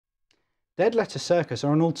Letter Circus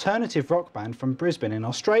are an alternative rock band from Brisbane in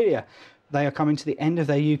Australia. They are coming to the end of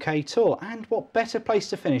their UK tour, and what better place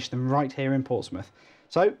to finish than right here in Portsmouth.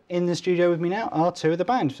 So, in the studio with me now are two of the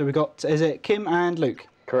band. So we've got, is it Kim and Luke?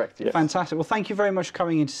 Correct, yes. Fantastic. Well, thank you very much for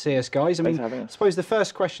coming in to see us, guys. Thanks for having us. I suppose the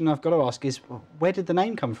first question I've got to ask is, where did the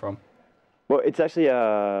name come from? Well, it's actually,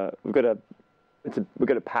 we've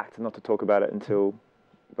got a pact not to talk about it until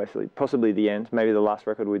basically possibly the end. Maybe the last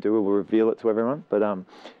record we do, we'll reveal it to everyone. But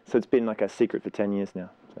so it's been like a secret for 10 years now.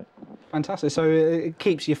 So. Fantastic. So it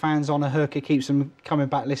keeps your fans on a hook. It keeps them coming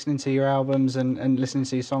back, listening to your albums and listening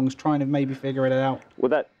to your songs, trying to maybe figure it out.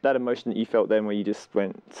 Well, that emotion that you felt then, where you just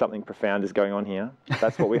went, something profound is going on here.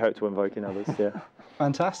 That's what we hope to invoke in others. Yeah.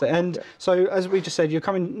 Fantastic. And so, as we just said, you're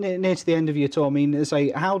coming near to the end of your tour. I mean,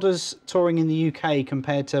 say, how does touring in the UK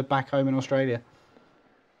compare to back home in Australia?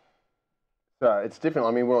 It's different.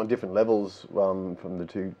 I mean, we're on different levels from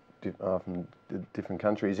the different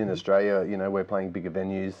countries. In Australia, you know, we're playing bigger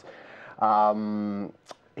venues.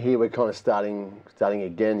 Here we're kind of starting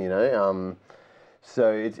again, you know.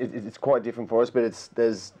 So it's quite different for us, but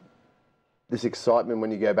there's this excitement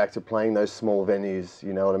when you go back to playing those small venues,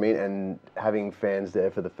 you know what I mean, and having fans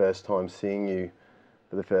there for the first time, seeing you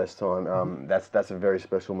for the first time. That's a very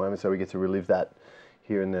special moment. So we get to relive that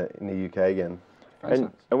here in the UK again.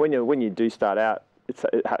 And when you do start out,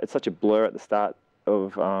 it's such a blur at the start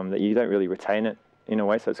of that you don't really retain it in a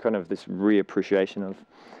way. So it's kind of this reappreciation of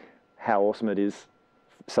how awesome it is.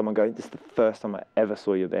 Someone going, "This is the first time I ever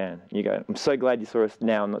saw your band." And you go, "I'm so glad you saw us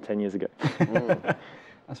now, not 10 years ago."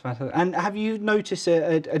 That's fantastic. And have you noticed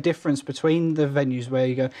a difference between the venues where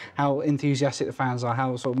you go, how enthusiastic the fans are,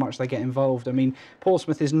 how sort of much they get involved? I mean,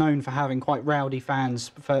 Portsmouth is known for having quite rowdy fans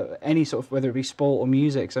for any sort of, whether it be sport or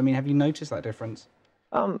music. So, I mean, have you noticed that difference?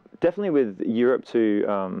 Definitely with Europe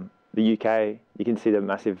to the UK, you can see the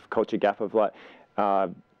massive culture gap of like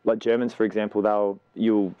Germans, for example.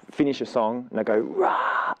 You'll finish a song and they go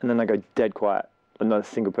rah, and then they go dead quiet. And not a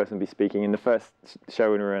single person will be speaking. In the first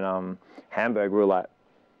show when we were in Hamburg, we were like,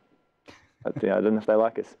 I don't know if they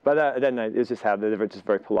like us, but I don't know. It was just how they're just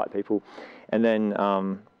very polite people. And then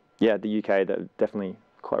yeah, the UK, they're definitely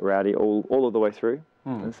quite rowdy all of the way through.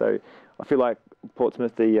 And so I feel like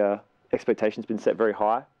Portsmouth, the expectation's been set very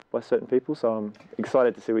high by certain people. So I'm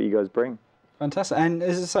excited to see what you guys bring. Fantastic. And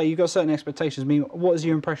as I say, you've got certain expectations. I mean, what is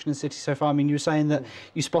your impression of the city so far? I mean, you were saying that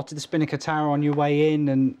you spotted the Spinnaker Tower on your way in,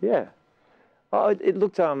 and yeah, it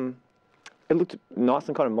looked nice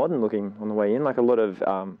and kind of modern looking on the way in. Like a lot of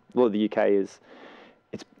the UK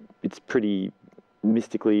it's pretty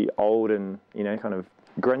mystically old and, you know, kind of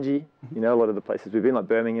grungy. You know, a lot of the places we've been, like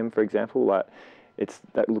Birmingham, for example, like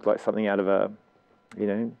that looked like something out of a, you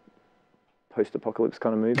know, post-apocalypse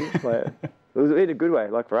kind of movie. Like, it was in a good way.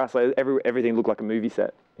 Like for us, like everything looked like a movie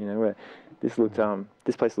set. You know, where this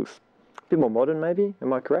place looks a bit more modern. Maybe,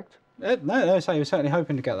 am I correct? No, so you're certainly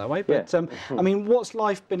hoping to get that way. But I mean, what's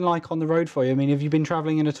life been like on the road for you? I mean, have you been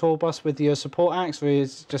travelling in a tour bus with your support acts, or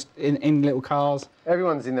is it just in little cars?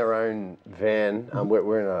 Everyone's in their own van.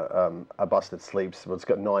 We're in a bus that sleeps. Well, it's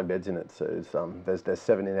got 9 beds in it. So there's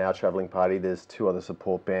 7 in our travelling party. There's 2 other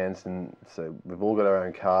support bands, and so we've all got our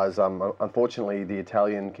own cars. Unfortunately, the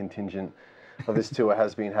Italian contingent of this tour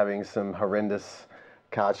has been having some horrendous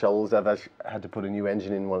car troubles. They've had to put a new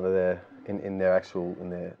engine in one of their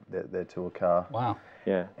their tour car. Wow.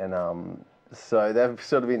 Yeah. And so they've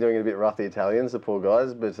sort of been doing it a bit rough, the Italians, the poor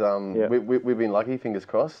guys. But we've been lucky, fingers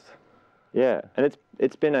crossed. Yeah, and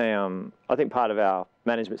it's been I think part of our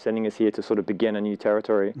management sending us here to sort of begin a new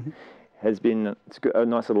territory has been a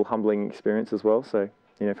nice little humbling experience as well. So,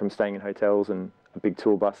 you know, from staying in hotels and a big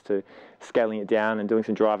tour bus to scaling it down and doing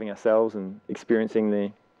some driving ourselves and experiencing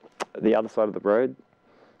the other side of the road.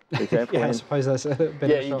 For example. Yeah, I suppose that's a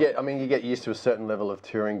bit you get used to a certain level of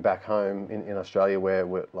touring back home in Australia, where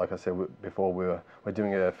like I said before, we're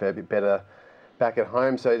doing it a fair bit better back at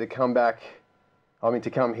home. So to come back, I mean, to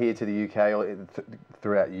come here to the UK or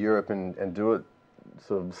throughout Europe and do it,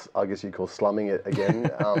 sort of, I guess you'd call slumming it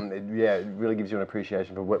again. It really gives you an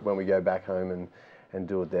appreciation for when we go back home and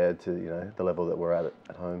do it there to, you know, the level that we're at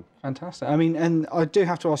home. Fantastic. I mean, and I do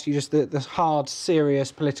have to ask you just the hard,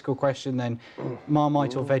 serious political question then.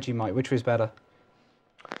 Marmite or Vegemite, which was better?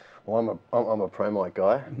 Well, I'm a Promite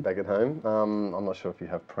guy back at home. I'm not sure if you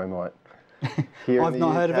have Promite here I've in the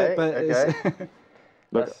not UK. heard of it, but okay.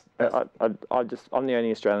 Look, I'm the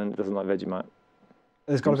only Australian that doesn't like Vegemite.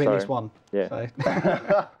 There's got to be at least one. Yeah.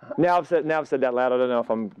 So. Now I've said that loud. I don't know if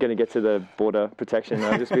I'm going to get to the border protection.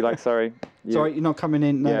 I'll just be like, sorry. Sorry, you're not coming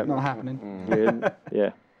in. No, not happening. Yeah.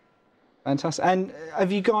 Fantastic. And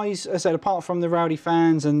have you guys, as I said, apart from the rowdy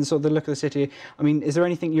fans and sort of the look of the city, I mean, is there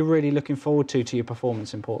anything you're really looking forward to your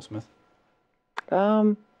performance in Portsmouth?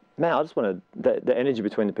 Man, I just want to. The energy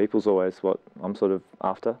between the people's always what I'm sort of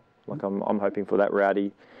after. Like I'm hoping for that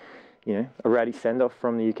rowdy, a rowdy send off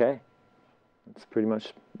from the UK. It's pretty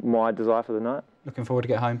much my desire for the night. Looking forward to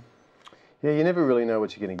get home. Yeah, you never really know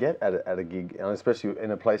what you're going to get at a gig, and especially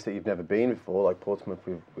in a place that you've never been before, like Portsmouth.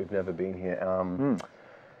 We've never been here.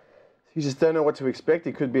 You just don't know what to expect.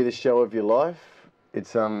 It could be the show of your life.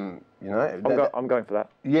 It's I'm going for that.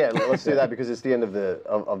 Yeah, let's do that because it's the end of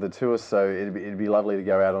the tour, so it'd be lovely to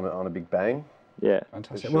go out on a big bang. Yeah,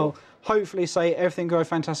 fantastic. Sure. Well, hopefully, say everything goes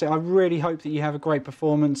fantastic. I really hope that you have a great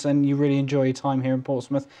performance and you really enjoy your time here in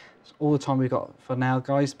Portsmouth. It's all the time we've got for now,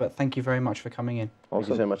 guys. But thank you very much for coming in. Awesome. Thank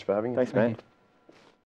you so much for having us. Thanks, man.